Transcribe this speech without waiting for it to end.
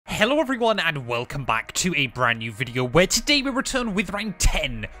Hello everyone and welcome back to a brand new video where today we return with round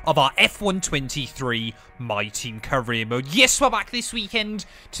 10 of our F123 My Team career mode. Yes, we're back this weekend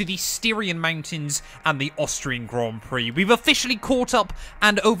to the Styrian Mountains and the Austrian Grand Prix. We've officially caught up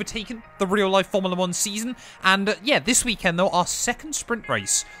and overtaken the real-life Formula 1 season. And yeah, this weekend though, our second sprint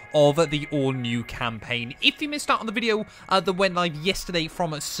race of the all-new campaign. If you missed out on the video that went live yesterday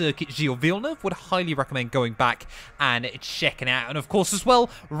from Circuit Gilles Villeneuve, would highly recommend going back and checking it out. And of course as well,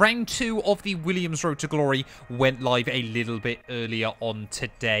 round 2 of the Williams Road to Glory went live a little bit earlier on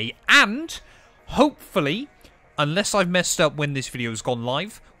today. And hopefully, unless I've messed up when this video has gone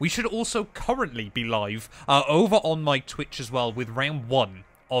live, we should also currently be live over on my Twitch as well with round 1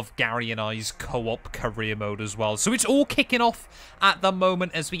 of Gary and I's co-op career mode as well. So it's all kicking off at the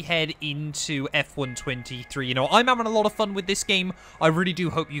moment as we head into F123. You know, I'm having a lot of fun with this game. I really do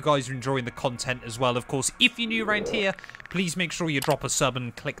hope you guys are enjoying the content as well. Of course, if you're new around here, please make sure you drop a sub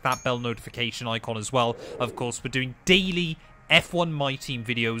and click that bell notification icon as well. Of course, we're doing daily F1 My Team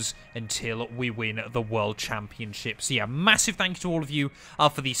videos until we win the World Championship. So yeah, massive thank you to all of you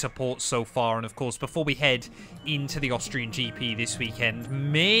for the support so far. And of course, before we head into the Austrian GP this weekend,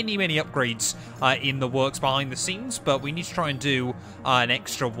 many upgrades in the works behind the scenes, but we need to try and do an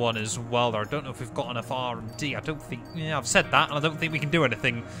extra one as well. I don't know if we've got enough R&D. I don't think, yeah, I've said that, and I don't think we can do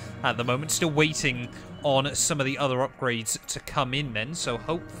anything at the moment. Still waiting on some of the other upgrades to come in then, so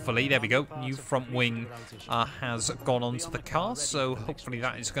hopefully, there we go, new front wing has gone onto the car, so hopefully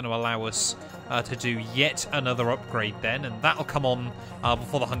that is going to allow us to do yet another upgrade then, and that'll come on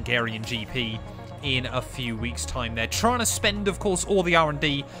before the Hungarian GP in a few weeks' time there. Trying to spend, of course, all the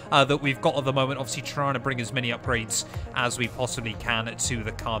R&D that we've got at the moment, obviously trying to bring as many upgrades as we possibly can to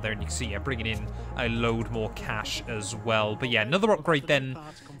the car there, and you can see, yeah, bringing in a load more cash as well. But yeah, another upgrade then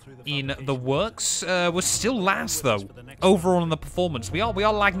in the works. We're still last, though, overall in the performance. We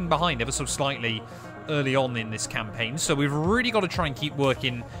are lagging behind ever so slightly early on in this campaign, so we've really got to try and keep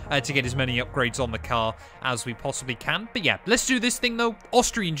working to get as many upgrades on the car as we possibly can. But yeah, let's do this thing though.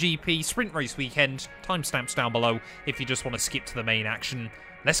 Austrian GP sprint race weekend, timestamps down below if you just want to skip to the main action.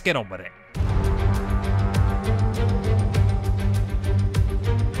 Let's get on with it.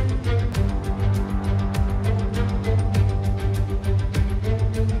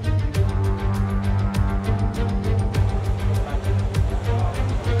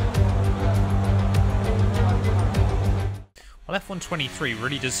 Well, F123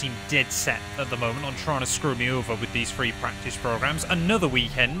 really does seem dead set at the moment on trying to screw me over with these free practice programs. Another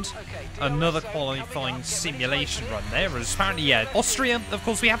weekend, another qualifying simulation run there. As apparently, yeah, Austria, of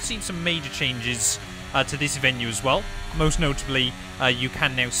course, we have seen some major changes to this venue as well. Most notably, you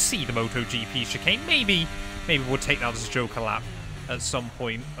can now see the MotoGP chicane. Maybe we'll take that as a joker lap at some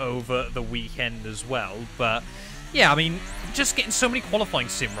point over the weekend as well. But yeah, I mean, just getting so many qualifying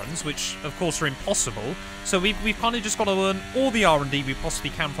sim runs, which of course are impossible. So we've kind of just got to earn all the R&D we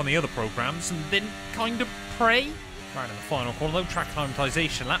possibly can from the other programs, and then kind of pray. Right in the final corner, though, track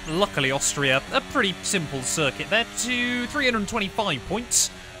acclimatization lap. Luckily, Austria, a pretty simple circuit there, to 325 points,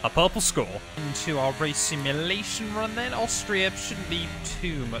 a purple score. Into our race simulation run then. Austria shouldn't be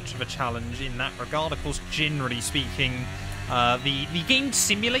too much of a challenge in that regard. Of course, generally speaking, the game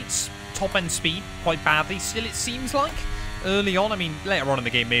simulates top-end speed quite badly still, it seems like. Early on, I mean, later on in the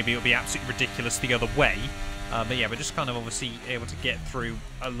game, maybe it'll be absolutely ridiculous the other way. But yeah, we're just kind of obviously able to get through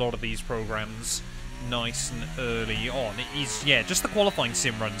a lot of these programs nice and early on. It is, yeah, just the qualifying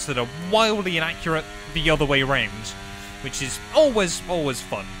sim runs that are wildly inaccurate the other way around, which is always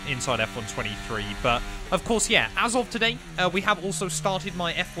fun inside F123. But of course, yeah, as of today, we have also started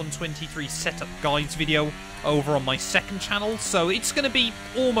my F123 setup guides video over on my second channel, so it's going to be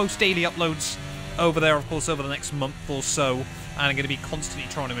almost daily uploads over there, of course, over the next month or so, and I'm going to be constantly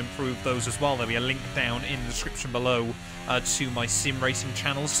trying to improve those as well. There'll be a link down in the description below to my sim racing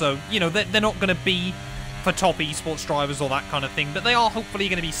channel, so, you know, they're not going to be for top esports drivers or that kind of thing, but they are hopefully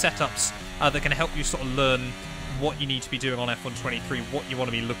going to be setups that can help you sort of learn what you need to be doing on F123, what you want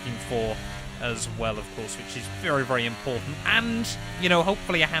to be looking for as well, of course, which is very important. And, you know,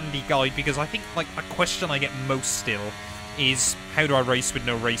 hopefully a handy guide, because I think, like, a question I get most still is, how do I race with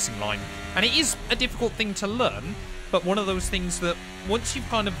no racing line? And it is a difficult thing to learn, but one of those things that once you've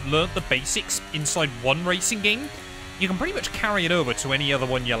kind of learnt the basics inside one racing game, you can pretty much carry it over to any other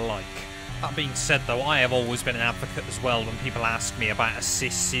one you like. That being said, though, I have always been an advocate as well when people ask me about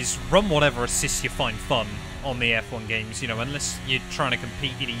assists, is run whatever assists you find fun on the F1 games, you know, unless you're trying to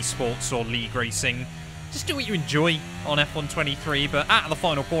compete in esports or league racing. Just do what you enjoy on F123, but at the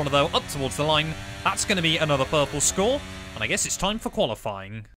final corner, though, up towards the line, that's going to be another purple score, and I guess it's time for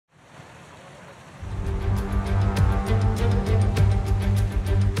qualifying.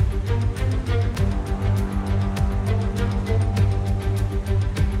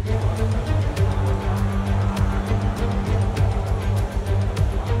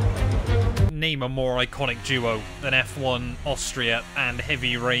 name a more iconic duo than F1, Austria, and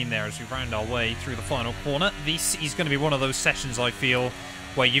Heavy Rain there as we round our way through the final corner. This is going to be one of those sessions, I feel,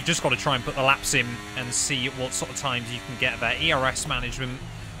 where you've just got to try and put the laps in and see what sort of times you can get there. ERS management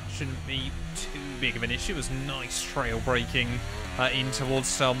shouldn't be too big of an issue. It was nice trail braking in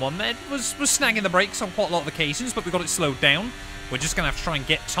towards turn 1 there. Was snagging the brakes on quite a lot of occasions, but we got it slowed down. We're just going to have to try and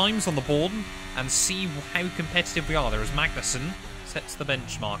get times on the board and see how competitive we are there as Magnussen sets the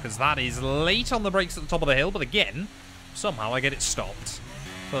benchmark, as that is late on the brakes at the top of the hill, but again, somehow I get it stopped.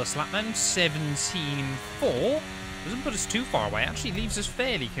 First lap then, 17.4. Doesn't put us too far away, actually leaves us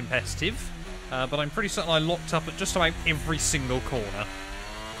fairly competitive, but I'm pretty certain I locked up at just about every single corner.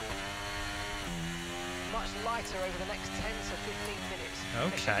 Much lighter over the next 10 to 15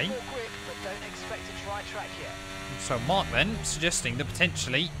 minutes. Okay. Quick, but don't expect to try track yet. So Mark then suggesting that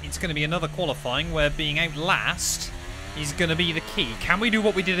potentially it's going to be another qualifying where being out last is going to be the key. Can we do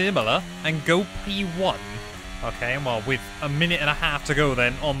what we did in Imola and go P1? Okay, well, with a minute and a half to go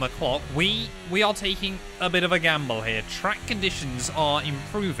then on the clock, we are taking a bit of a gamble here. Track conditions are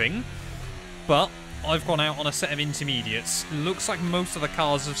improving, but I've gone out on a set of intermediates. Looks like most of the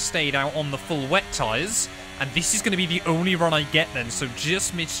cars have stayed out on the full wet tyres, and this is going to be the only run I get then, so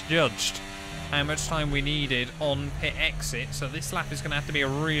just misjudged how much time we needed on pit exit. So this lap is going to have to be a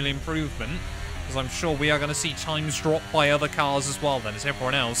real improvement, because I'm sure we are going to see times drop by other cars as well then, as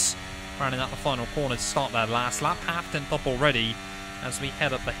everyone else rounding out the final corner to start their last lap. Half-tenth up already as we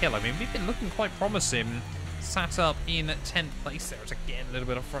head up the hill. I mean, we've been looking quite promising. Sat up in 10th place there. It's again a little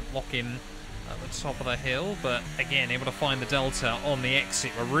bit of front lock-in at the top of the hill, but again, able to find the delta on the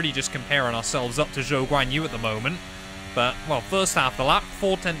exit. We're really just comparing ourselves up to Zhou Guan Yu at the moment. But, well, first half of the lap,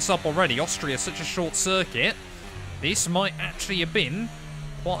 4 tenths up already. Austria, such a short circuit. This might actually have been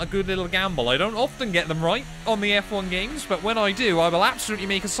quite a good little gamble. I don't often get them right on the F1 games, but when I do, I will absolutely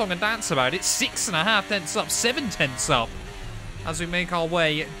make a song and dance about it. 6.5 tenths up, 7 tenths up as we make our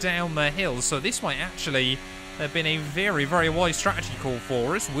way down the hill. So this might actually have been a very, very wise strategy call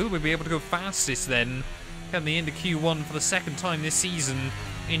for us. Will we be able to go fastest then come the end of Q1 for the second time this season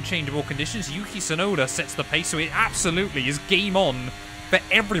in changeable conditions? Yuki Tsunoda sets the pace, so it absolutely is game on for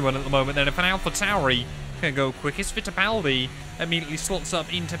everyone at the moment. Then if an AlphaTauri can go quickest, Fittipaldi immediately slots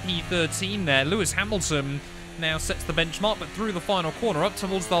up into P13 there. Lewis Hamilton now sets the benchmark, but through the final corner up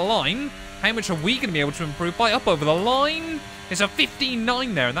towards the line. How much are we going to be able to improve by? Up over the line. It's a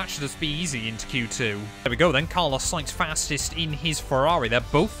 15.9 there, and that should just be easy into Q2. There we go then. Carlos Sainz fastest in his Ferrari. They're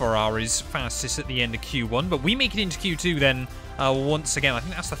both Ferraris fastest at the end of Q1, but we make it into Q2 then once again. I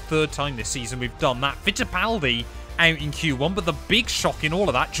think that's the third time this season we've done that. Fittipaldi out in Q1, but the big shock in all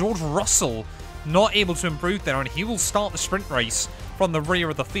of that, George Russell not able to improve there, and he will start the sprint race from the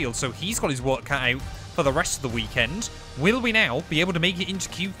rear of the field, so he's got his work cut out for the rest of the weekend. Will we now be able to make it into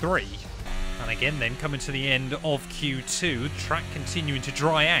Q3? And again then, coming to the end of Q2, track continuing to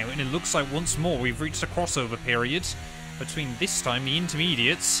dry out, and it looks like once more we've reached a crossover period between this time the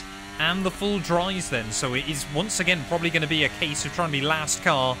intermediates and the full dries then. So it is once again probably going to be a case of trying to be last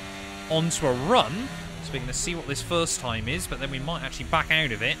car onto a run. So we're going to see what this first time is, but then we might actually back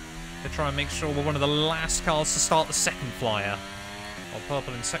out of it to try and make sure we're one of the last cars to start the second flyer. Well,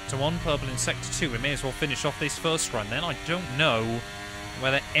 purple in Sector 1, purple in Sector 2. We may as well finish off this first run then. I don't know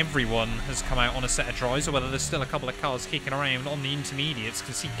whether everyone has come out on a set of dries or whether there's still a couple of cars kicking around on the intermediates.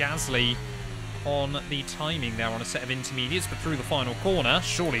 Can see Gasly on the timing there on a set of intermediates, but through the final corner,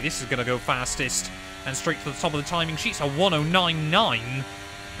 surely this is going to go fastest and straight to the top of the timing sheets, a 109.9.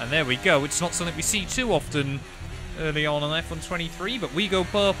 And there we go. It's not something we see too often early on F1 23, but we go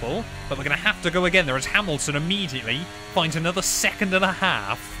purple, but we're going to have to go again there as Hamilton immediately finds another second and a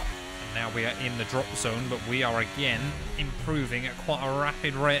half. Now we are in the drop zone, but we are again improving at quite a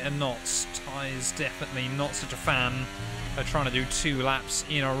rapid rate of knots. Tyres definitely not such a fan of trying to do 2 laps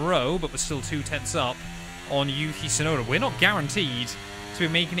in a row, but we're still 2 tenths up on Yuki Tsunoda. We're not guaranteed to be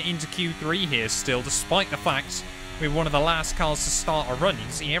making it into Q3 here still, despite the fact we're one of the last cars to start a run. You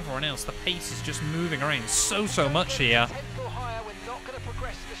can see everyone else, the pace is just moving around so much here.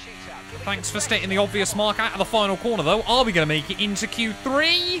 Thanks for stating the obvious mark out of the final corner, though. Are we going to make it into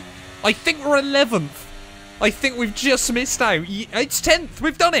Q3? I think we're 11th. I think we've just missed out. It's 10th.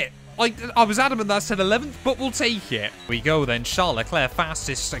 We've done it. I was adamant that said 11th, but we'll take it. We go then. Charles Leclerc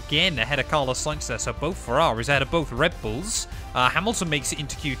fastest again ahead of Carlos Sainz there. So both Ferraris ahead of both Red Bulls. Hamilton makes it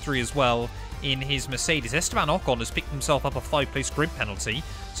into Q3 as well in his Mercedes. Esteban Ocon has picked himself up a 5-place grid penalty,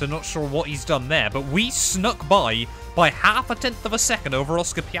 so not sure what he's done there. But we snuck by half a tenth of a second over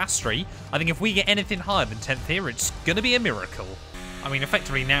Oscar Piastri. I think if we get anything higher than 10th here, it's going to be a miracle. I mean,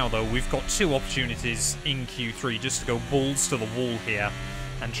 effectively now, though, we've got 2 opportunities in Q3 just to go balls to the wall here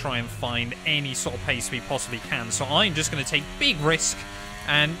and try and find any sort of pace we possibly can. So I'm just going to take big risk,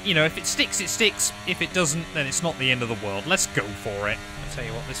 and, you know, if it sticks, it sticks. If it doesn't, then it's not the end of the world. Let's go for it. I'll tell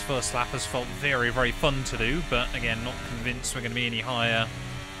you what, this first lap has felt very, very fun to do, but again, not convinced we're going to be any higher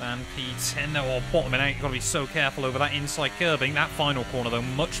than P10. No, or bottoming out, you've got to be so careful over that inside curbing. That final corner, though,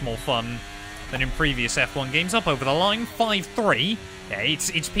 much more fun than in previous F1 games. Up over the line, 5-3. Yeah, it's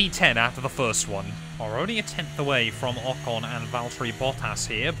P10 after the first one. We're only a tenth away from Ocon and Valtteri Bottas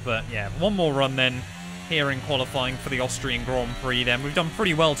here, but yeah, one more run then here in qualifying for the Austrian Grand Prix. Then we've done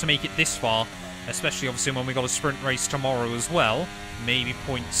pretty well to make it this far, especially obviously when we got a sprint race tomorrow as well. Maybe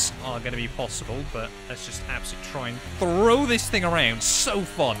points are going to be possible, but let's just absolutely try and throw this thing around. So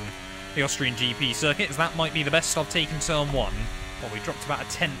fun, the Austrian GP circuit, as that might be the best I've taken turn 1. Well, we dropped about a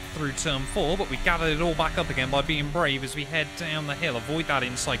tenth through turn 4, but we gathered it all back up again by being brave as we head down the hill. Avoid that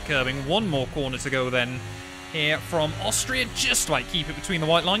inside curbing. One more corner to go then here from Austria. Just like keep it between the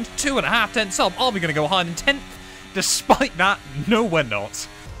white lines. 2.5 tenths up. Are we going to go higher than 10th? Despite that, no, we're not.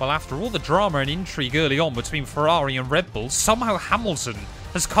 Well, after all the drama and intrigue early on between Ferrari and Red Bull, somehow Hamilton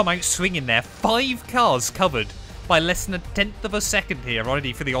has come out swinging there. 5 cars covered by less than a tenth of a second here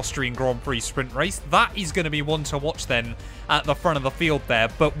already for the Austrian Grand Prix sprint race. That is going to be one to watch then at the front of the field there.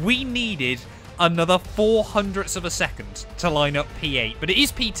 But we needed another 0.04 of a second to line up P8. But it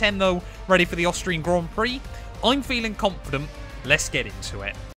is P10 though, ready for the Austrian Grand Prix. I'm feeling confident. Let's get into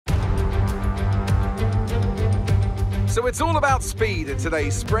it. So it's all about speed in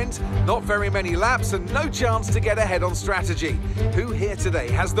today's sprint. Not very many laps and no chance to get ahead on strategy. Who here today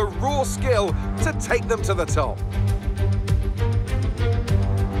has the raw skill to take them to the top?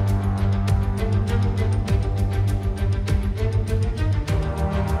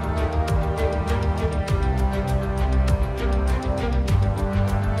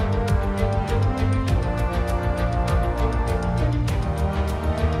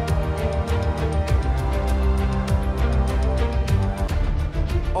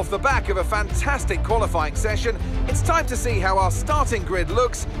 Off the back of a fantastic qualifying session, it's time to see how our starting grid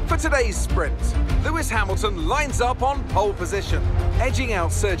looks for today's sprint. Lewis Hamilton lines up on pole position, edging out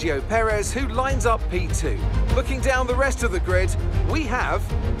Sergio Perez, who lines up P2. Looking down the rest of the grid, we have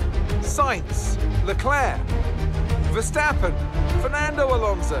Sainz, Leclerc, Verstappen, Fernando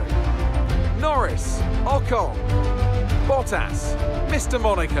Alonso, Norris, Ocon, Bottas, Mr.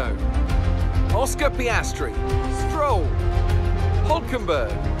 Monaco, Oscar Piastri, Stroll,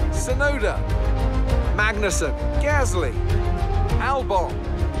 Hulkenberg, Tsunoda, Magnussen, Gasly, Albon,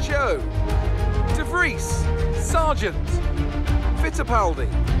 Joe, De Vries, Sargent, Fittipaldi,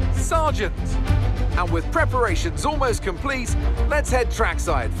 Sargent. And with preparations almost complete, let's head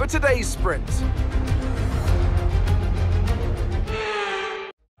trackside for today's sprint.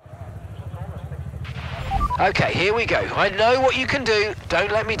 Okay, here we go. I know what you can do.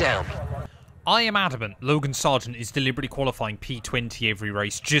 Don't let me down. I am adamant Logan Sargent is deliberately qualifying P20 every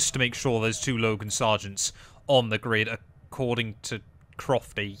race just to make sure there's 2 Logan Sargents on the grid, according to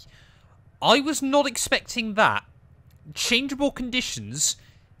Crofty. I was not expecting that. Changeable conditions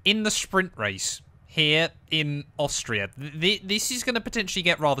in the sprint race here in Austria. This is going to potentially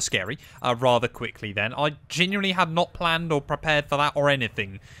get rather scary rather quickly then. I genuinely had not planned or prepared for that or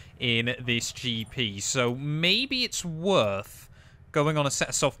anything in this GP, so maybe it's worth going on a set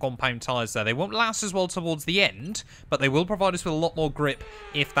of soft compound tyres there. They won't last as well towards the end, but they will provide us with a lot more grip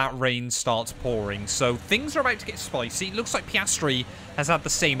if that rain starts pouring. So things are about to get spicy. It looks like Piastri has had the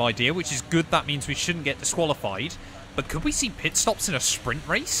same idea, which is good. That means we shouldn't get disqualified. But could we see pit stops in a sprint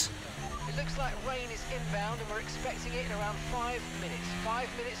race? It looks like rain is inbound and we're expecting it in around 5 minutes.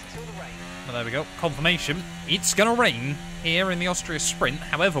 5 minutes until the rain. Well, there we go. Confirmation. It's going to rain here in the Austria sprint.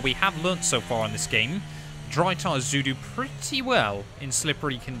 However, we have learnt so far in this game, dry tyres do pretty well in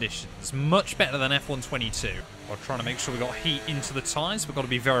slippery conditions. Much better than F122. We're trying to make sure we got heat into the tyres. We've got to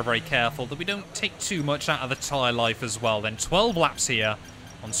be very, very careful that we don't take too much out of the tyre life as well. Then 12 laps here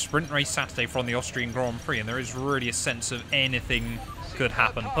on Sprint Race Saturday from the Austrian Grand Prix, and there is really a sense of anything could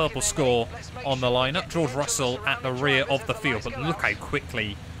happen. Purple score on the lineup. George Russell at the rear of the field, but look how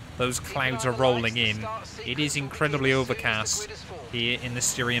quickly those clouds are rolling in. It is incredibly overcast here in the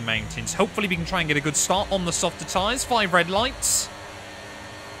Styrian Mountains. Hopefully we can try and get a good start on the softer tyres. 5 red lights.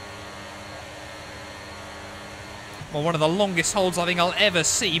 Well, one of the longest holds I think I'll ever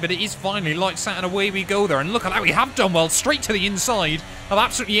see, but it is finally lights out and away we go there. And look at that, we have done well, straight to the inside of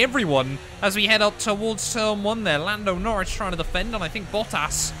absolutely everyone as we head up towards turn 1 there. Lando, Norris trying to defend, and I think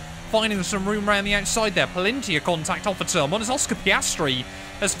Bottas finding some room around the outside there. Plenty of contact off of turn 1 as Oscar Piastri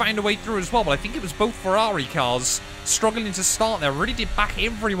has found a way through as well, but I think it was both Ferrari cars struggling to start there. Really did back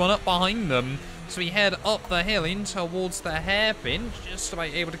everyone up behind them. So we head up the hill in towards the hairpin, just about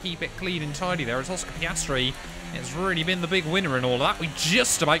able to keep it clean and tidy there, as Oscar Piastri has really been the big winner in all of that. We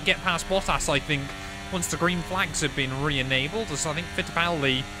just about get past Bottas, I think, once the green flags have been re-enabled, as I think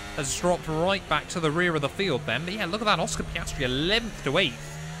Fittipaldi has dropped right back to the rear of the field then. But yeah, look at that, Oscar Piastri 11th to 8th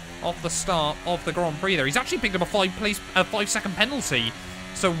off the start of the Grand Prix there. He's actually picked up a 5-second penalty,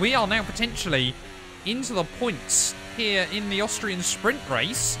 so we are now potentially into the points here in the Austrian sprint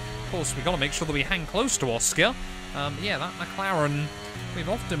race. Of course, we've got to make sure that we hang close to Oscar. Yeah, that McLaren, we've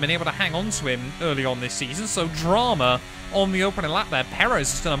often been able to hang on to him early on this season, so drama on the opening lap there.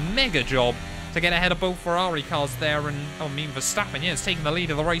 Perez has done a mega job to get ahead of both Ferrari cars there, and Verstappen, yeah, is taking the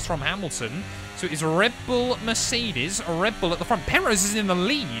lead of the race from Hamilton. So it is Red Bull, Mercedes, Red Bull at the front. Perez is in the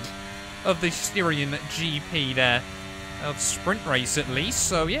lead of the Austrian GP there, of sprint race at least.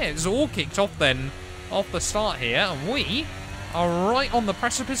 So yeah, it's all kicked off then, off the start here, and we are right on the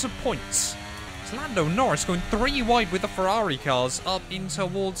precipice of points. It's Lando Norris going 3 wide with the Ferrari cars up in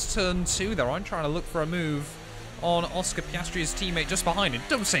towards turn 2 there. I'm trying to look for a move on Oscar Piastri's teammate just behind him.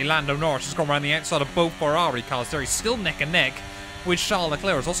 Don't say Lando Norris has gone around the outside of both Ferrari cars there. He's still neck and neck with Charles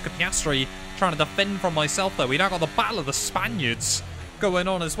Leclerc, as Oscar Piastri trying to defend from myself though. We now got the battle of the Spaniards going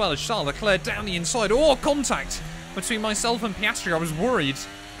on as well, as Charles Leclerc down the inside. Oh, contact between myself and Piastri. I was worried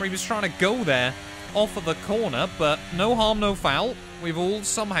where he was trying to go there off of the corner, but no harm, no foul. We've all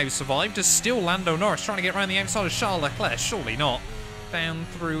somehow survived. As still Lando Norris trying to get around the outside of Charles Leclerc. Surely not. Down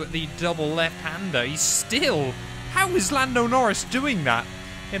through the double left-hander. He's still... How is Lando Norris doing that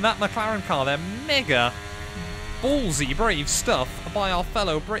in that McLaren car there? Mega ballsy, brave stuff by our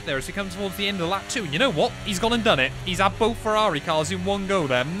fellow Brit there as he comes towards the end of lap 2. And you know what? He's gone and done it. He's had both Ferrari cars in one go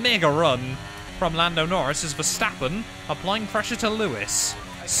there. Mega run from Lando Norris as Verstappen applying pressure to Lewis.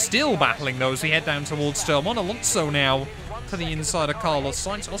 Still battling those. We head down towards turn 1. Alonso now to the inside of Carlos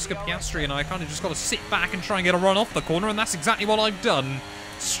Sainz. Oscar Piastri and I kind of just got to sit back and try and get a run off the corner, and that's exactly what I've done.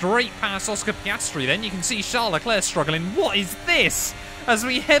 Straight past Oscar Piastri then. You can see Charles Leclerc struggling. What is this? As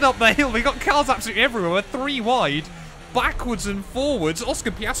we head up the hill, we got cars absolutely everywhere. We're 3 wide, backwards and forwards.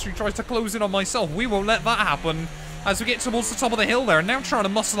 Oscar Piastri tries to close in on myself. We won't let that happen as we get towards the top of the hill there, and now trying to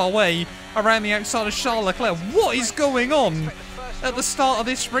muscle our way around the outside of Charles Leclerc. What is going on at the start of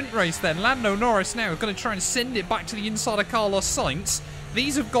this sprint race then? Lando Norris now going to try and send it back to the inside of Carlos Sainz.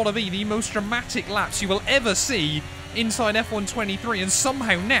 These have got to be the most dramatic laps you will ever see inside F1 23, and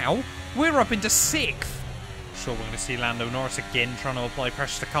somehow now we're up into 6th. Sure, we're going to see Lando Norris again trying to apply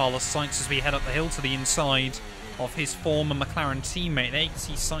pressure to Carlos Sainz as we head up the hill to the inside of his former McLaren teammate. There you can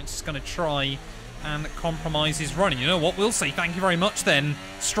see Sainz is going to try and compromise his run. And you know what? We'll say thank you very much then.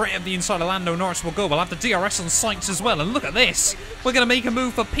 Straight up the inside of Lando Norris will go. We'll have the DRS on Sainz as well. And look at this. We're going to make a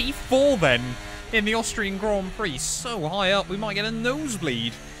move for P4 then in the Austrian Grand Prix. So high up, we might get a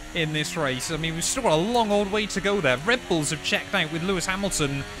nosebleed in this race. I mean, we've still got a long old way to go there. Red Bulls have checked out with Lewis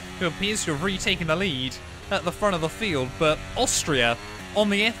Hamilton, who appears to have retaken the lead at the front of the field. But Austria, on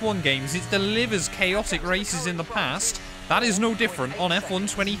the F1 games, it delivers chaotic races in the past. That is no different on F1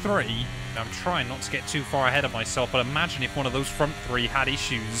 23. I'm trying not to get too far ahead of myself, but imagine if one of those front 3 had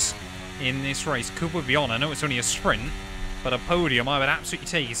issues in this race. Could we be on? I know it's only a sprint, but a podium I would absolutely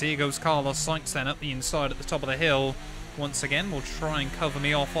take. So here goes Carlos Sainz then up the inside at the top of the hill. Once again, will try and cover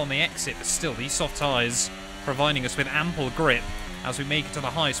me off on the exit, but still, these soft tyres providing us with ample grip as we make it to the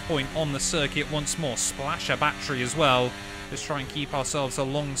highest point on the circuit once more. Splasher battery as well. Just try and keep ourselves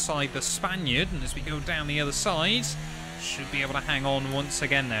alongside the Spaniard, and as we go down the other side, should be able to hang on once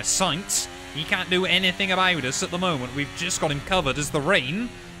again there. Sainz, he can't do anything about us at the moment. We've just got him covered as the rain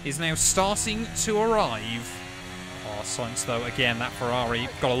is now starting to arrive. Oh, Sainz though, again, that Ferrari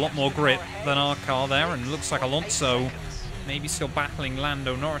got a lot more grip than our car there, and looks like Alonso maybe still battling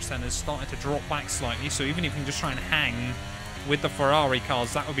Lando Norris then has started to drop back slightly. So even if we can just try and hang with the Ferrari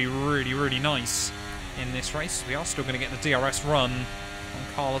cars, that would be really, really nice in this race. We are still going to get the DRS run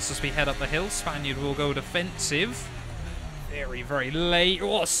on Carlos as we head up the hill. Spaniard will go defensive. Very, very late.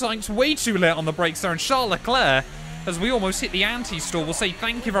 Oh, Sainz way too late on the brakes there. And Charles Leclerc, as we almost hit the anti-stall, will say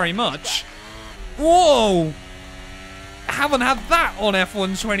thank you very much. Whoa! Haven't had that on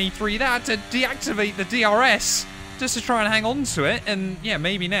F1 23. They had to deactivate the DRS just to try and hang on to it. And yeah,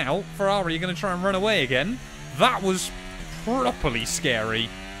 maybe now Ferrari are going to try and run away again. That was properly scary.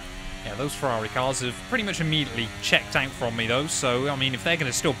 Yeah, those Ferrari cars have pretty much immediately checked out from me though. So, I mean, if they're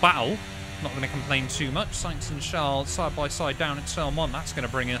going to still battle, not going to complain too much. Sainz and Charles side by side down at turn 1. That's going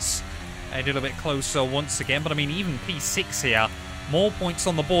to bring us a little bit closer once again. But I mean, even P6 here, more points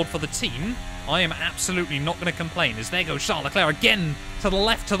on the board for the team. I am absolutely not going to complain, as there goes Charles Leclerc again to the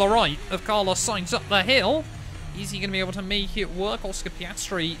left, to the right of Carlos Sainz up the hill. Is he going to be able to make it work? Oscar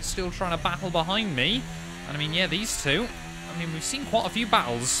Piastri still trying to battle behind me. And I mean, yeah, these two. I mean, we've seen quite a few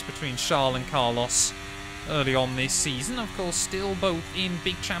battles between Charles and Carlos early on this season. Of course, still both in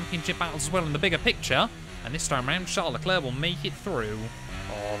big championship battles as well in the bigger picture. And this time around, Charles Leclerc will make it through.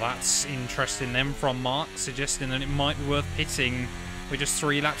 Oh, that's interesting then from Mark, suggesting that it might be worth pitting with just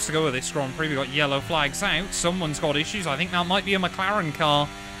 3 laps to go of this Grand Prix. We've got yellow flags out. Someone's got issues. I think that might be a McLaren car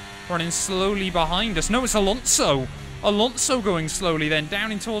running slowly behind us. No, it's Alonso. Alonso going slowly then,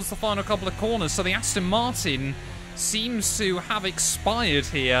 down in towards the final couple of corners. So the Aston Martin seems to have expired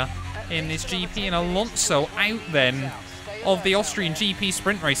here in this GP, and Alonso out then of the Austrian GP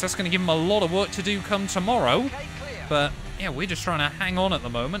sprint race. That's going to give him a lot of work to do come tomorrow. But yeah, we're just trying to hang on at the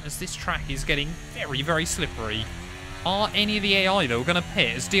moment as this track is getting very, very slippery. Are any of the AI, though, going to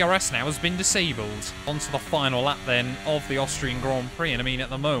pit as DRS now has been disabled? Onto the final lap, then, of the Austrian Grand Prix. And I mean,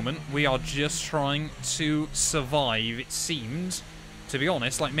 at the moment, we are just trying to survive, it seems. To be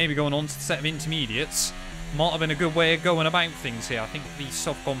honest, like maybe going on to the set of intermediates might have been a good way of going about things here. I think these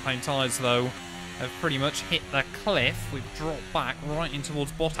soft compound tyres, though, have pretty much hit the cliff. We've dropped back right in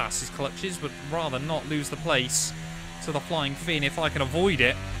towards Bottas's clutches, but rather not lose the place to the Flying Fin if I can avoid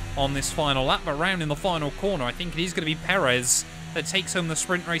it on this final lap. But round in the final corner, I think it is going to be Perez that takes home the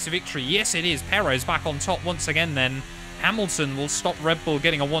sprint race victory. Yes, it is. Perez back on top once again then. Hamilton will stop Red Bull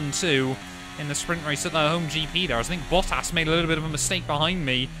getting a 1-2 in the sprint race at their home GP there. I think Bottas made a little bit of a mistake behind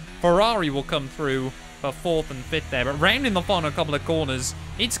me. Ferrari will come through for 4th and 5th there. But round in the final couple of corners,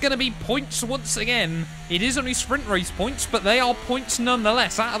 it's going to be points once again. It is only sprint race points, but they are points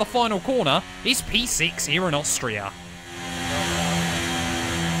nonetheless. Out of the final corner, it's P6 here in Austria.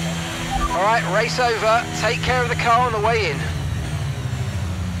 All right, race over. Take care of the car on the way in.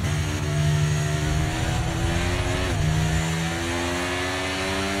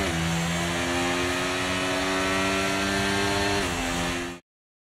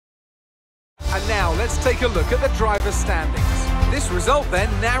 And now let's take a look at the driver's standings. This result then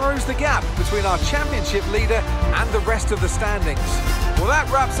narrows the gap between our championship leader and the rest of the standings. Well, that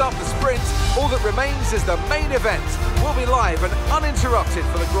wraps up the sprint. All that remains is the main event. We'll be live and uninterrupted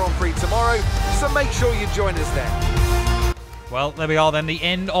for the Grand Prix tomorrow, so make sure you join us then. Well, there we are then, the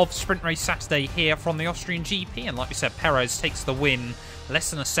end of Sprint Race Saturday here from the Austrian GP. And like we said, Perez takes the win.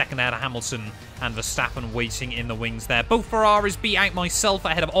 Less than a second out of Hamilton and Verstappen waiting in the wings there. Both Ferraris beat out myself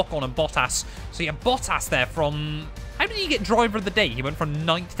ahead of Ocon and Bottas. So yeah, Bottas there from... How did he get driver of the day? He went from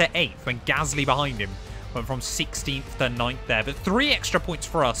 9th to 8th when Gasly behind him went from 16th to 9th there. But 3 extra points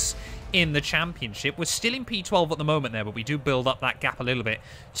for us in the championship. We're still in P12 at the moment there, but we do build up that gap a little bit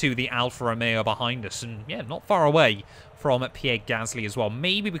to the Alfa Romeo behind us. And yeah, not far away from Pierre Gasly as well.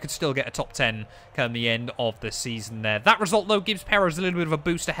 Maybe we could still get a top 10 come the end of the season there. That result, though, gives Perez a little bit of a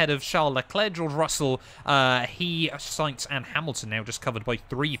boost ahead of Charles Leclerc. George Russell, Sainz and Hamilton now just covered by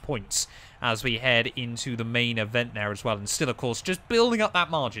 3 points as we head into the main event there as well. And still, of course, just building up that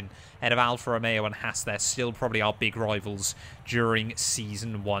margin ahead of Alfa Romeo and Haas. They're still probably our big rivals during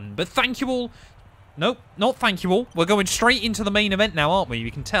Season 1. But thank you all. Nope, not thank you all. We're going straight into the main event now, aren't we? You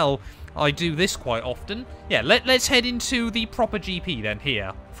can tell I do this quite often. Yeah, let's head into the proper GP then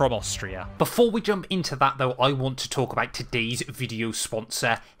here from Austria. Before we jump into that, though, I want to talk about today's video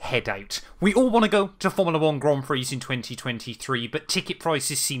sponsor, Headout. We all want to go to Formula 1 Grand Prix in 2023, but ticket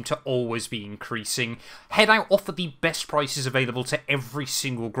prices seem to always be increasing. Headout offer the best prices available to every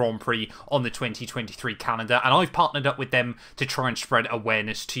single Grand Prix on the 2023 calendar, and I've partnered up with them to try and spread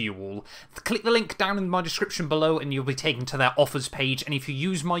awareness to you all. Click the link down in my description below and you'll be taken to their offers page, and if you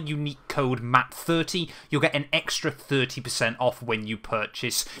use my unique code MAT30, you'll get an extra 30% off when you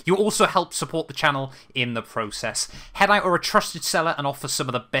purchase. You also help support the channel in the process. Headout are a trusted seller and offer some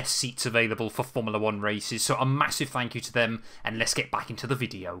of the best seats available for Formula 1 races, so a massive thank you to them, and let's get back into the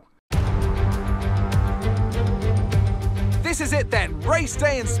video. This is it then, race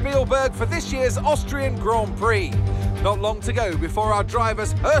day in Spielberg for this year's Austrian Grand Prix. Not long to go before our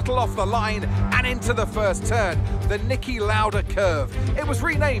drivers hurtle off the line and into the first turn, the Niki Lauda curve. It was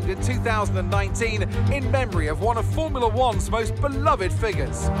renamed in 2019 in memory of one of Formula 1's most beloved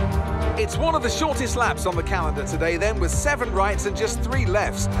figures. It's one of the shortest laps on the calendar today then, with 7 rights and just 3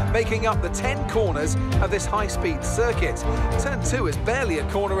 lefts, making up the 10 corners of this high-speed circuit. Turn 2 is barely a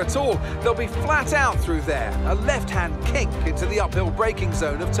corner at all. They'll be flat out through there, a left-hand kink into the uphill braking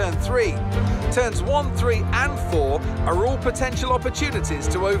zone of turn 3. Turns 1, 3 and 4 are all potential opportunities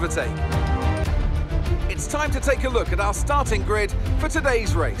to overtake. It's time to take a look at our starting grid for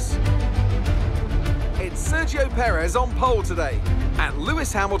today's race. It's Sergio Perez on pole today, and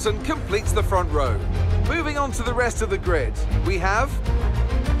Lewis Hamilton completes the front row. Moving on to the rest of the grid, we have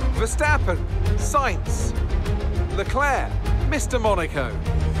Verstappen, Sainz, Leclerc, Mr. Monaco,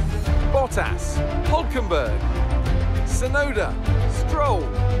 Bottas, Hulkenberg, Tsunoda, Stroll,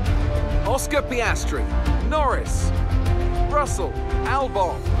 Oscar Piastri, Norris, Russell,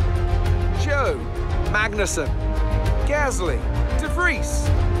 Albon, Joe, Magnussen, Gasly, De Vries,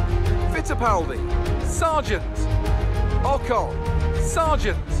 Fittipaldi, Sargent, Ocon,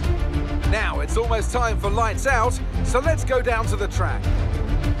 Sargent. Now it's almost time for lights out, so let's go down to the track.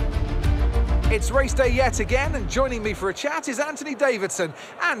 It's race day yet again, and joining me for a chat is Anthony Davidson.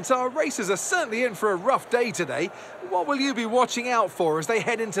 And our racers are certainly in for a rough day today. What will you be watching out for as they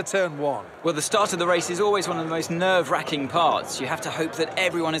head into turn one? Well, the start of the race is always one of the most nerve-wracking parts. You have to hope that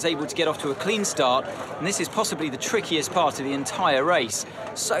everyone is able to get off to a clean start, and this is possibly the trickiest part of the entire race.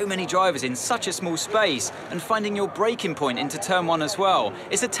 So many drivers in such a small space, and finding your braking point into turn one as well.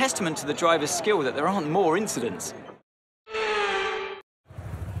 It's a testament to the driver's skill that there aren't more incidents.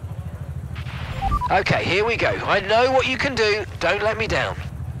 Okay, here we go. I know what you can do. Don't let me down.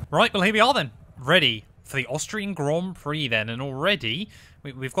 Right, well, here we are then. Ready for the Austrian Grand Prix then. And already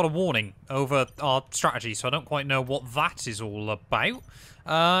we've got a warning over our strategy, so I don't quite know what that is all about.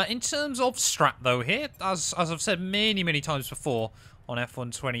 In terms of strat, though, here, as I've said many times before on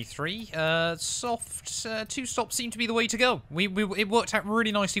F123, soft two stops seem to be the way to go. It worked out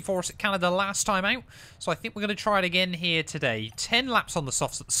really nicely for us at Canada last time out, so I think we're going to try it again here today. 10 laps on the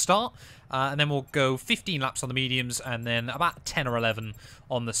softs at the start, and then we'll go 15 laps on the mediums, and then about 10 or 11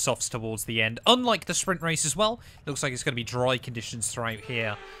 on the softs towards the end. Unlike the sprint race as well, it looks like it's going to be dry conditions throughout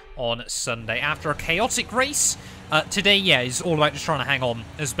here on Sunday. After a chaotic race, today, yeah, is all about just trying to hang on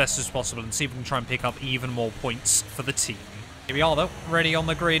as best as possible and see if we can try and pick up even more points for the team. Here we are, though, ready on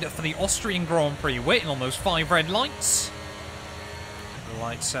the grid for the Austrian Grand Prix, waiting on those 5 red lights.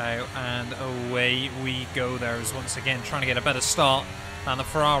 Lights out, and away we go. There is once again trying to get a better start than the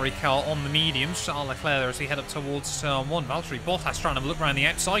Ferrari car on the mediums. Charles Leclerc there as we head up towards turn one. Valtteri Bottas trying to look around the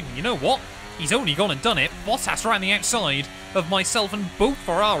outside, and you know what? He's only gone and done it. Bottas around the outside of myself and both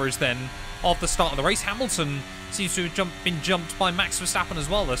Ferraris then of the start of the race. Hamilton seems to have been jumped by Max Verstappen as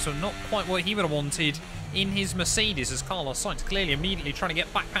well, though, so not quite what he would have wanted in his Mercedes, as Carlos Sainz clearly immediately trying to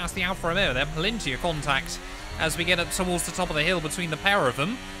get back past the Alfa Romeo there. Plenty of contact as we get up towards the top of the hill between the pair of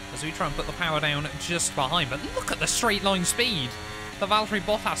them, as we try and put the power down just behind. But look at the straight line speed that Valtteri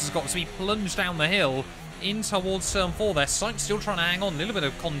Bottas has got as we plunge down the hill in towards turn 4 there. Sainz still trying to hang on, a little bit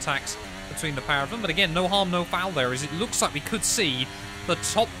of contact between the pair of them, but again, no harm, no foul there, as it looks like we could see the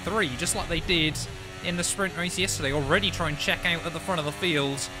top 3, just like they did in the sprint race yesterday, already try and check out at the front of the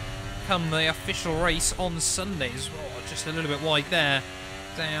field come the official race on Sundays. Oh, just a little bit wide there,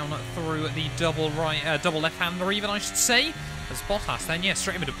 down through the double left-hander even, I should say, as Bottas then, yeah,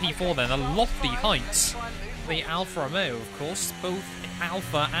 straight into P4 then, the lofty heights. The Alfa Romeo, of course, both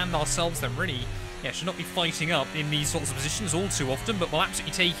Alfa and ourselves then really, yeah, should not be fighting up in these sorts of positions all too often, but we'll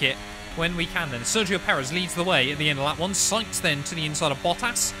absolutely take it when we can then. Sergio Perez leads the way at the end of lap 1, Sainz then to the inside of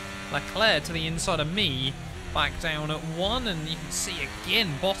Bottas, Leclerc to the inside of me, back down at 1, and you can see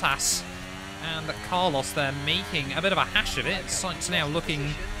again Bottas and Carlos there making a bit of a hash of it. Sainz now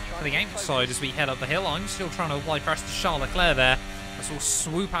looking to the outside as we head up the hill. I'm still trying to apply pressure to Charles Leclerc there, as we'll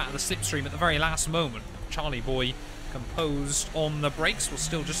swoop out of the slipstream at the very last moment. Charlie boy composed on the brakes. We'll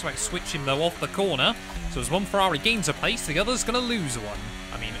still just about switch him though off the corner. So as one Ferrari gains a place, the other's going to lose one.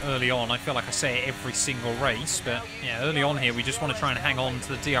 I mean, early on, I feel like I say it every single race, but yeah, early on here, we just want to try and hang on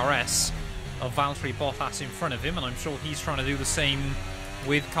to the DRS of Valtteri Bottas in front of him, and I'm sure he's trying to do the same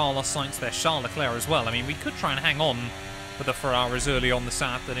with Carlos Sainz there, Charles Leclerc as well. I mean, we could try and hang on with the Ferraris early on this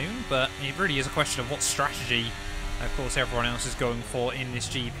afternoon, but it really is a question of what strategy, of course, everyone else is going for in this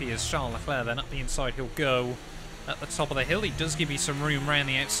GP, as Charles Leclerc then up the inside, he'll go at the top of the hill. He does give me some room around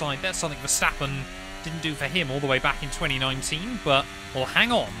the outside. That's something Verstappen didn't do for him all the way back in 2019, but we'll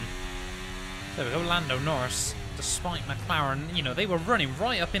hang on. There we go, Lando, Norris, despite McLaren, you know, they were running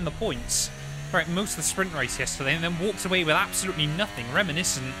right up in the points throughout most of the sprint race yesterday, and then walked away with absolutely nothing,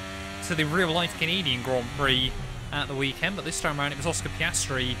 reminiscent to the real-life Canadian Grand Prix at the weekend. But this time around, it was Oscar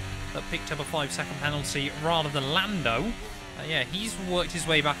Piastri that picked up a 5-second penalty rather than Lando. Yeah, he's worked his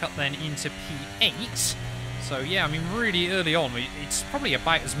way back up then into P8. So yeah, I mean, really early on, it's probably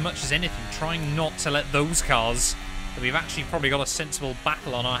about as much as anything trying not to let those cars that we've actually probably got a sensible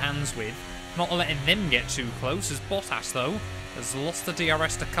battle on our hands with, not letting them get too close, as Bottas, though, has lost the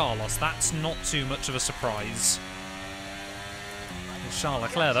DRS to Carlos. That's not too much of a surprise. And Charles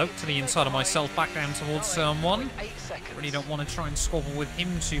Leclerc, though, to the inside of myself, back down towards turn 1. Really don't want to try and squabble with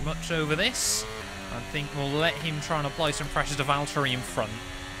him too much over this. I think we'll let him try and apply some pressure to Valtteri in front.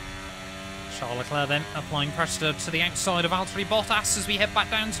 Charles Leclerc then applying pressure to the outside of Valtteri Bottas as we head back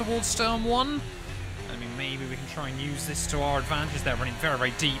down towards turn 1. I mean, maybe we can try and use this to our advantage. They're running very,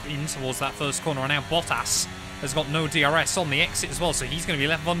 very deep in towards that first corner, and now Bottas has got no DRS on the exit as well, so he's going to be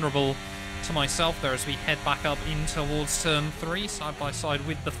left vulnerable to myself there as we head back up in towards turn 3, side by side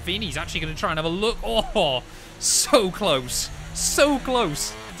with the Finn. He's actually going to try and have a look. Oh, so close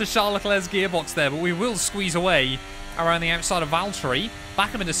to Charles Leclerc's gearbox there, but we will squeeze away around the outside of Valtteri.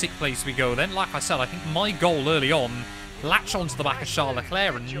 Back up into 6th place we go then. Like I said, I think my goal early on, latch onto the back of Charles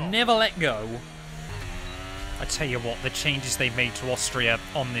Leclerc and never let go. I tell you what, the changes they've made to Austria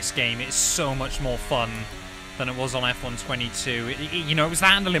on this game is so much more fun than it was on F122. You know, it was the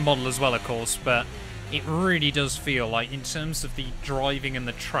handling model as well, of course, but it really does feel like, in terms of the driving and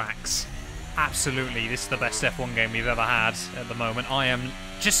the tracks, absolutely, this is the best F1 game we've ever had at the moment.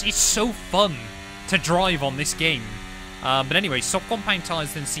 It's so fun to drive on this game. But anyway, subcompound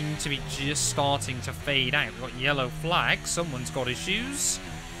tyres then seem to be just starting to fade out. We've got yellow flag. Someone's got issues.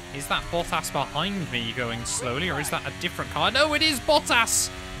 Is that Bottas behind me going slowly, or is that a different car? No, it is Bottas!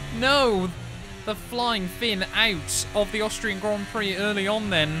 No! The flying Finn out of the Austrian Grand Prix early on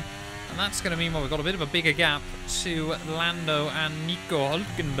then. And that's going to mean, well, we've got a bit of a bigger gap to Lando and Nico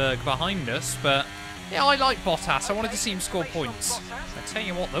Hülkenberg behind us. But, yeah, I like Bottas. I wanted to see him score points. I tell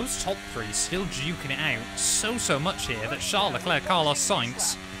you what, those top three still duking it out so much here that Charles Leclerc, Carlos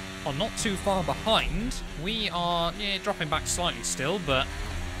Sainz are not too far behind. We are, yeah, dropping back slightly still, but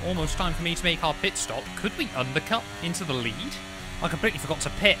almost time for me to make our pit stop. Could we undercut into the lead? I completely forgot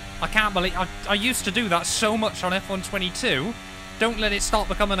to pit. I can't believe... I used to do that so much on F122. Don't let it start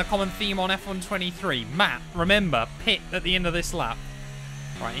becoming a common theme on F123. Matt, remember, pit at the end of this lap.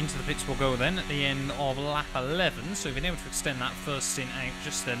 Right, into the pits we'll go then at the end of lap 11. So we've been able to extend that first stint out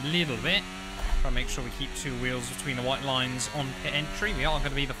just a little bit. Try and make sure we keep 2 wheels between the white lines on pit entry. We are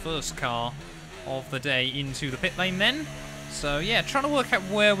going to be the first car of the day into the pit lane then. So yeah, trying to work out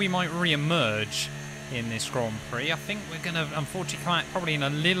where we might re-emerge in this Grand Prix. I think we're going to, unfortunately, come out probably in a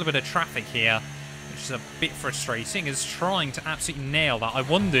little bit of traffic here, which is a bit frustrating, is trying to absolutely nail that. I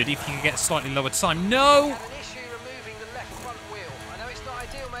wondered if you could get a slightly lower time. No!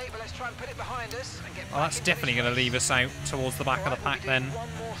 Well, that's definitely going to leave us out towards the back of the pack then.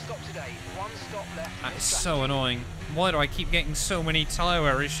 That is so annoying. Why do I keep getting so many tyre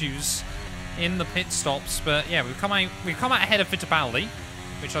wear issues in the pit stops? But yeah, we've come out ahead of Fittipaldi,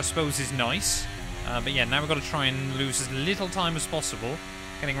 which I suppose is nice. But yeah, now we've got to try and lose as little time as possible,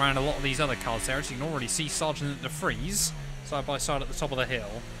 getting around a lot of these other cars there. As you can already see, Sergeant de Vries side by side at the top of the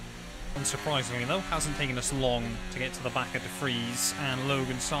hill. Unsurprisingly though, hasn't taken us long to get to the back of de Vries and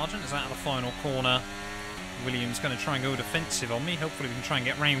Logan Sargent. Is out of the final corner. Williams going to try and go defensive on me. Hopefully we can try and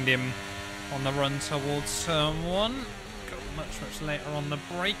get round him on the run towards turn 1. Go much later on the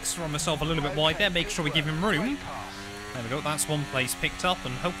brakes. Run myself a little bit wide there. Make sure we give him room. There we go. That's one place picked up.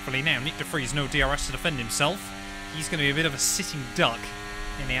 And hopefully now Nick de Vries, no DRS to defend himself. He's going to be a bit of a sitting duck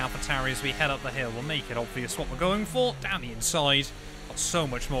in the AlphaTauri as we head up the hill. We'll make it obvious what we're going for. Down the inside. Got so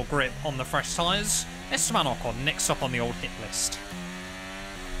much more grip on the fresh tyres. Esteban Ocon next up on the old hit list.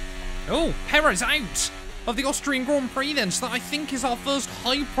 Oh, Perez out of the Austrian Grand Prix then, so that I think is our first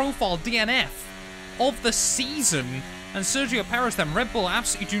high-profile DNF of the season. And Sergio Perez then, Red Bull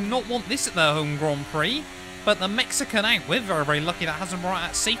absolutely do not want this at their home Grand Prix, but the Mexican out. We're very, very lucky that hasn't brought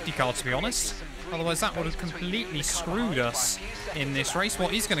out safety car, to be honest. Otherwise that would have completely screwed us in this race.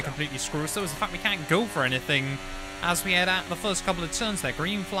 What is going to completely screw us though is the fact we can't go for anything as we head out the first couple of turns there.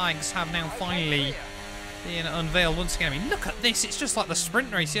 Green flags have now finally been unveiled once again. I mean, look at this. It's just like the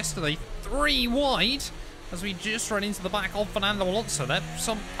sprint race yesterday. 3 wide as we just run into the back of Fernando Alonso there.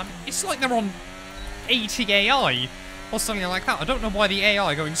 I mean, it's like they're on 80 AI or something like that. I don't know why the AI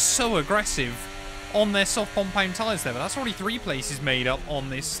are going so aggressive on their soft compound tyres there, but that's already 3 places made up on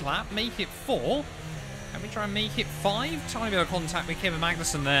this lap. Make it 4. Can we try and make it 5? Tiny bit of contact with Kevin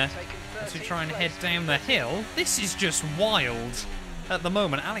Magnussen there as we try and head down the hill. This is just wild at the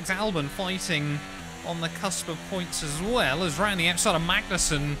moment. Alex Albon fighting on the cusp of points as well, as round the outside of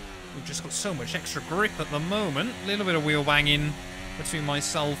Magnussen. We've just got so much extra grip at the moment. A little bit of wheel banging between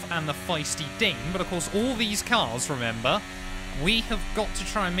myself and the feisty Dane. But of course, all these cars, remember, we have got to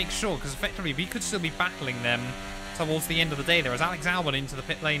try and make sure, because effectively we could still be battling them towards the end of the day. There is Alex Albon into the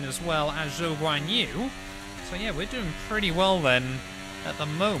pit lane as well as Zhou Guanyu. So yeah, we're doing pretty well then at the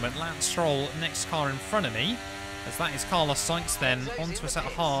moment. Lance Stroll, next car in front of me, as that is Carlos Sainz then onto us at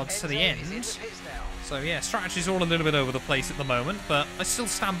hards to the end. So yeah, strategy's all a little bit over the place at the moment, but I still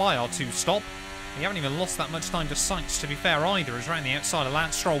stand by our 2-stop. We haven't even lost that much time to Sainz, to be fair, either, as round the outside of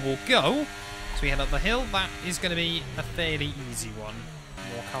Lance Stroll will go. So we head up the hill. That is going to be a fairly easy one.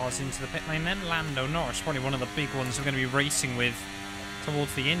 More cars into the pit lane then. Lando, Norris, probably one of the big ones we're going to be racing with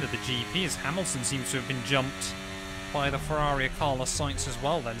towards the end of the GP, as Hamilton seems to have been jumped by the Ferrari of Carlos Sainz as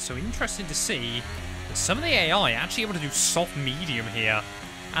well then. So interesting to see that some of the AI are actually able to do soft medium here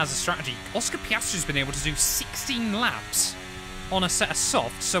as a strategy. Oscar Piastri's been able to do 16 laps on a set of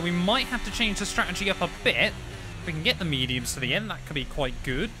softs, so we might have to change the strategy up a bit. If we can get the mediums to the end, that could be quite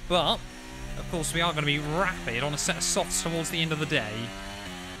good, but of course we are going to be rapid on a set of softs towards the end of the day.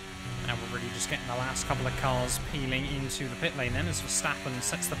 Now we're really just getting the last couple of cars peeling into the pit lane then, as Verstappen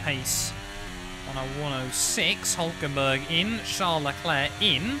sets the pace on a 106. Hulkenberg in, Charles Leclerc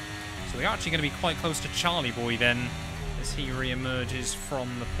in. So we're actually going to be quite close to Charlie Boy then, as he re-emerges from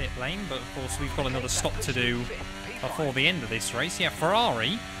the pit lane. But of course we've got another stop to do before the end of this race. Yeah,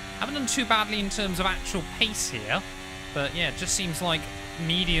 Ferrari haven't done too badly in terms of actual pace here, but yeah, it just seems like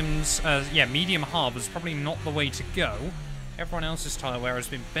medium hard was probably not the way to go. Everyone else's tyre wear has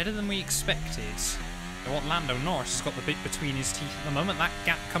been better than we expected. And what Lando Norris has got the bit between his teeth at the moment. That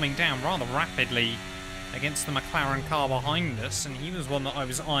gap coming down rather rapidly against the McLaren car behind us, and he was one that I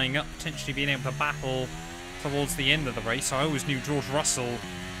was eyeing up potentially being able to battle towards the end of the race. I always knew George Russell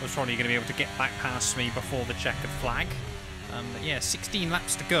was probably going to be able to get back past me before the checkered flag. But yeah, 16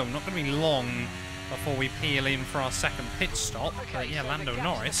 laps to go. Not going to be long before we peel in for our second pit stop. But yeah, Lando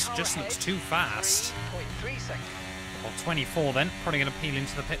Norris just looks too fast. Well, 24 then, probably going to peel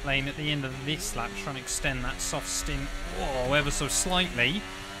into the pit lane at the end of this lap, trying to extend that soft stint ever so slightly.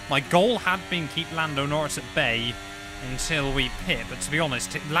 My goal had been keep Lando Norris at bay until we pit, but to be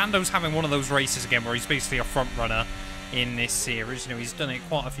honest, Lando's having one of those races again where he's basically a front runner in this series. You know, he's done it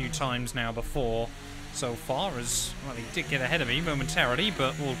quite a few times now before so far, as, well, he did get ahead of me momentarily,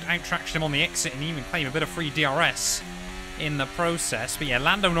 but we'll out-traction him on the exit and even claim a bit of free DRS in the process. But yeah,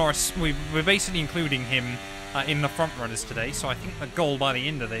 Lando Norris, we're basically including him in the front runners today, so I think the goal by the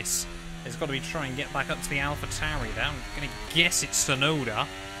end of this has got to be try and get back up to the AlphaTauri there. I'm going to guess it's Tsunoda,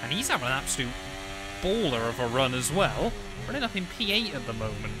 and he's having an absolute baller of a run as well, running up in P8 at the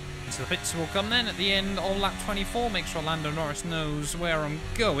moment. So the pits will come then at the end of lap 24, make sure Lando Norris knows where I'm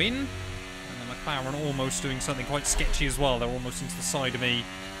going. And the McLaren almost doing something quite sketchy as well, they're almost into the side of me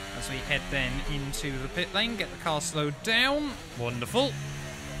as we head then into the pit lane, get the car slowed down. Wonderful.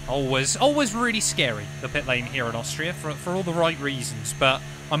 Always really scary, the pit lane here in Austria, for all the right reasons. But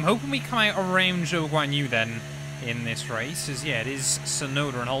I'm hoping we come out around Zhou Guanyu then in this race, as yeah, it is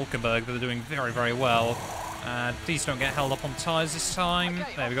Tsunoda and Hulkenberg that are doing very, very well. Please don't get held up on tyres this time.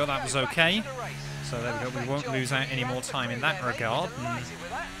 There we go, that was okay. So there we go, we won't lose out any more time in that regard. And,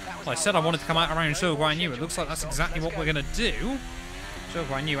 well, I said I wanted to come out around Zhou Guanyu. It looks like that's exactly what we're going to do. Zhou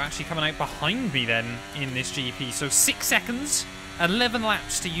Guanyu actually coming out behind me then in this GP. So 6 seconds. 11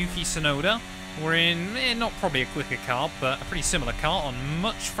 laps to Yuki Tsunoda. We're in, not probably a quicker car, but a pretty similar car on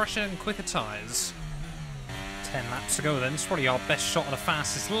much fresher and quicker tyres. 10 laps to go then. It's probably our best shot at the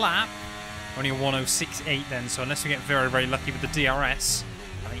fastest lap. Only a 106.8 then, so unless we get very, very lucky with the DRS,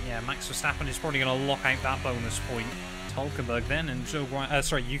 I think, yeah, Max Verstappen is probably going to lock out that bonus point. Hulkenberg then, and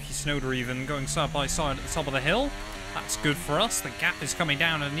Yuki Tsunoda even going side by side at the top of the hill. That's good for us. The gap is coming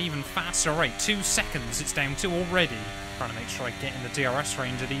down at an even faster rate. 2 seconds it's down to already. Trying to make sure I get in the DRS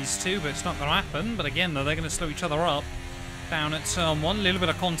range of these two, but it's not going to happen. But again, though, they're going to slow each other up down at turn 1. A little bit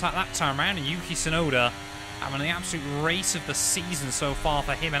of contact that time around, and Yuki Tsunoda having the absolute race of the season so far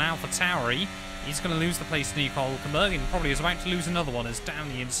for him and AlphaTauri. He's going to lose the place to Nico Hulkenberg, and probably is about to lose another one, as down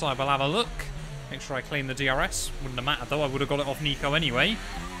the inside we'll have a look. Make sure I claim the DRS. Wouldn't have mattered, though. I would have got it off Nico anyway.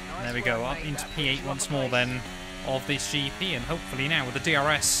 And there we go, up into P8 once more then of this GP, and hopefully now with the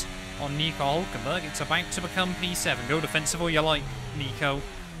DRS on Nico Hulkenberg, it's about to become P7. Go defensive all you like, Nico.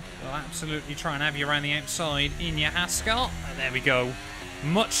 We'll absolutely try and have you around the outside in your Haskell. And there we go.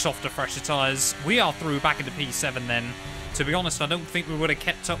 Much softer, fresher tyres. We are through back into P7 then. To be honest, I don't think we would have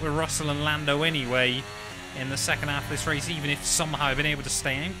kept up with Russell and Lando anyway in the second half of this race, even if somehow I've been able to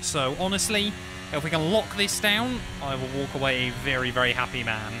stay out. So honestly, if we can lock this down, I will walk away a very, very happy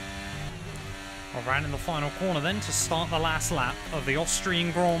man. Around in the final corner then to start the last lap of the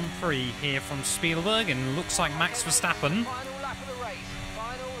Austrian Grand Prix here from Spielberg, and looks like Max Verstappen.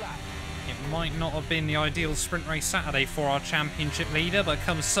 It might not have been the ideal sprint race Saturday for our championship leader, but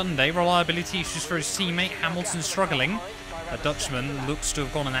come Sunday, reliability issues for his teammate, Hamilton struggling. The Dutchman looks to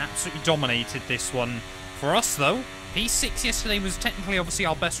have gone and absolutely dominated this one. For us though, P6 yesterday was technically obviously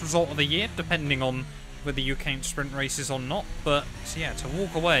our best result of the year, depending on whether you count sprint races or not, but so yeah, to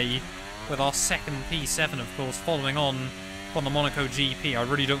walk away with our second P7, of course, following on from the Monaco GP, I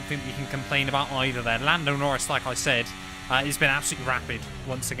really don't think we can complain about either there. Lando Norris, like I said, has been absolutely rapid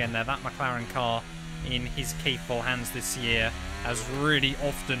once again there. That McLaren car in his capable hands this year has really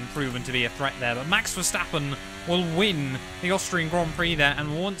often proven to be a threat there. But Max Verstappen will win the Austrian Grand Prix there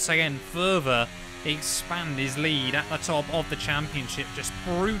and once again further expand his lead at the top of the championship. Just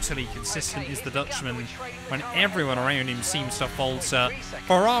brutally consistent is the Dutchman when everyone around him seems to falter.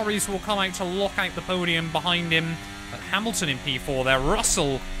 Ferraris will come out to lock out the podium behind him. But Hamilton in P4 there.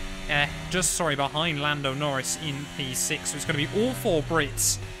 Russell behind Lando Norris in P6. So it's going to be all 4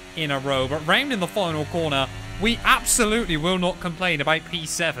 Brits in a row. But round in the final corner, we absolutely will not complain about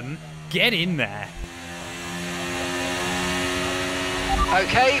P7. Get in there.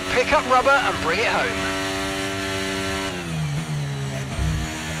 Okay, pick up rubber and bring it home.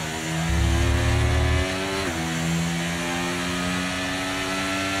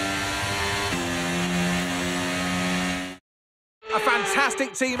 A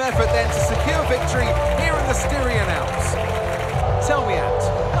fantastic team effort then to secure victory here in the Styrian Alps. Tell me, Ant,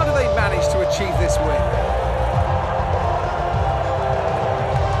 how do they manage to achieve this win?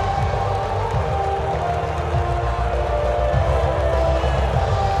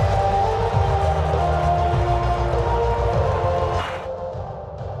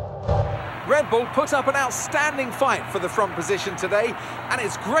 Red Bull put up an outstanding fight for the front position today, and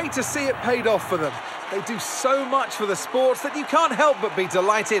it's great to see it paid off for them. They do so much for the sports that you can't help but be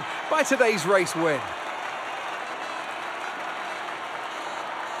delighted by today's race win.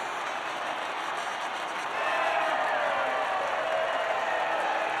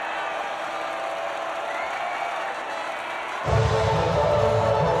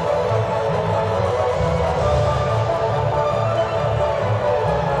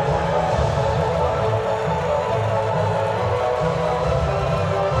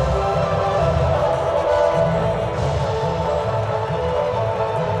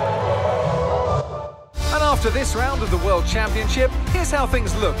 After this round of the World Championship, here's how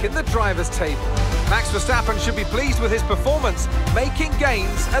things look in the drivers' table. Max Verstappen should be pleased with his performance, making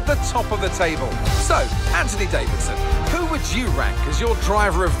gains at the top of the table. So, Anthony Davidson, who would you rank as your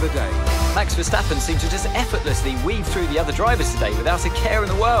driver of the day? Max Verstappen seemed to just effortlessly weave through the other drivers today without a care in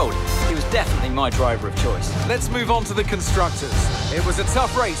the world. He was definitely my driver of choice. Let's move on to the constructors. It was a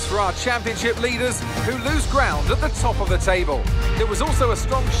tough race for our championship leaders who lose ground at the top of the table. There was also a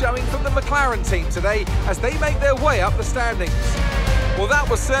strong showing from the McLaren team today as they make their way up the standings. Well, that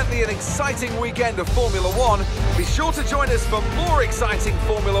was certainly an exciting weekend of Formula One. Be sure to join us for more exciting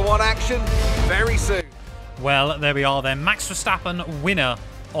Formula One action very soon. Well, there we are then. Max Verstappen, winner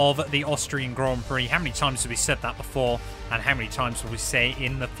of the Austrian Grand Prix. How many times have we said that before? And how many times will we say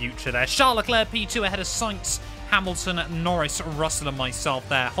in the future there? Charles Leclerc P2 ahead of Sainz, Hamilton, Norris, Russell and myself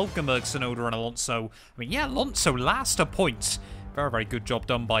there. Hulkenberg, Tsunoda and Alonso. I mean, yeah, Alonso last a point. Very, very good job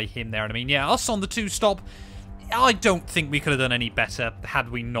done by him there. And I mean, yeah, us on the 2-stop. I don't think we could have done any better had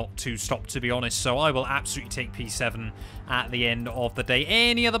we not 2-stopped, to be honest. So I will absolutely take P7 at the end of the day.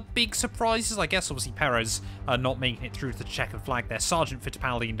 Any other big surprises? I guess obviously Perez not making it through to the checkered flag there. Sargent,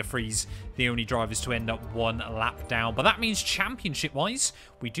 Fittipaldi and De Vries, the only drivers to end up 1 lap down. But that means championship-wise,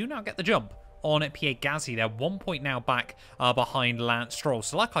 we do now get the jump on Pierre Gasly. They're 1 point now back behind Lance Stroll.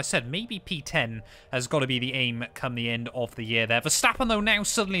 So like I said, maybe P10 has got to be the aim come the end of the year there. Verstappen, though, now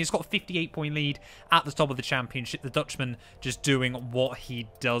suddenly has got a 58-point lead at the top of the championship. The Dutchman just doing what he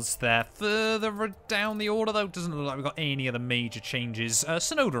does there. Further down the order, though, doesn't look like we've got any other major changes.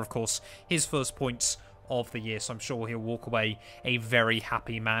 Tsunoda, of course, his first points of the year, so I'm sure he'll walk away a very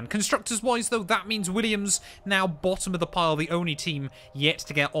happy man. Constructors-wise, though, that means Williams now bottom of the pile, the only team yet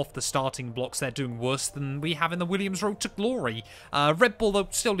to get off the starting blocks. They're doing worse than we have in the Williams road to glory. Red Bull, though,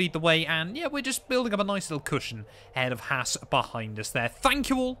 still lead the way, and yeah, we're just building up a nice little cushion ahead of Haas behind us there. Thank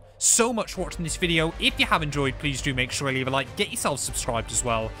you all so much for watching this video. If you have enjoyed, please do make sure you leave a like, get yourself subscribed as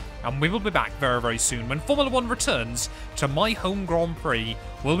well, and we will be back very, very soon when Formula One returns to my home Grand Prix.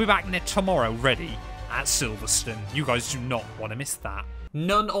 We'll be back tomorrow, ready at Silverstone. You guys do not want to miss that.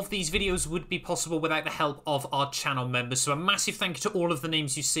 None of these videos would be possible without the help of our channel members, so a massive thank you to all of the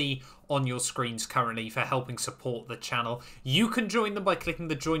names you see on your screens currently for helping support the channel. You can join them by clicking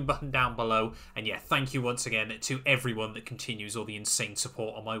the join button down below, and yeah, thank you once again to everyone that continues all the insane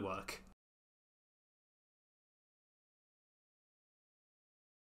support on my work.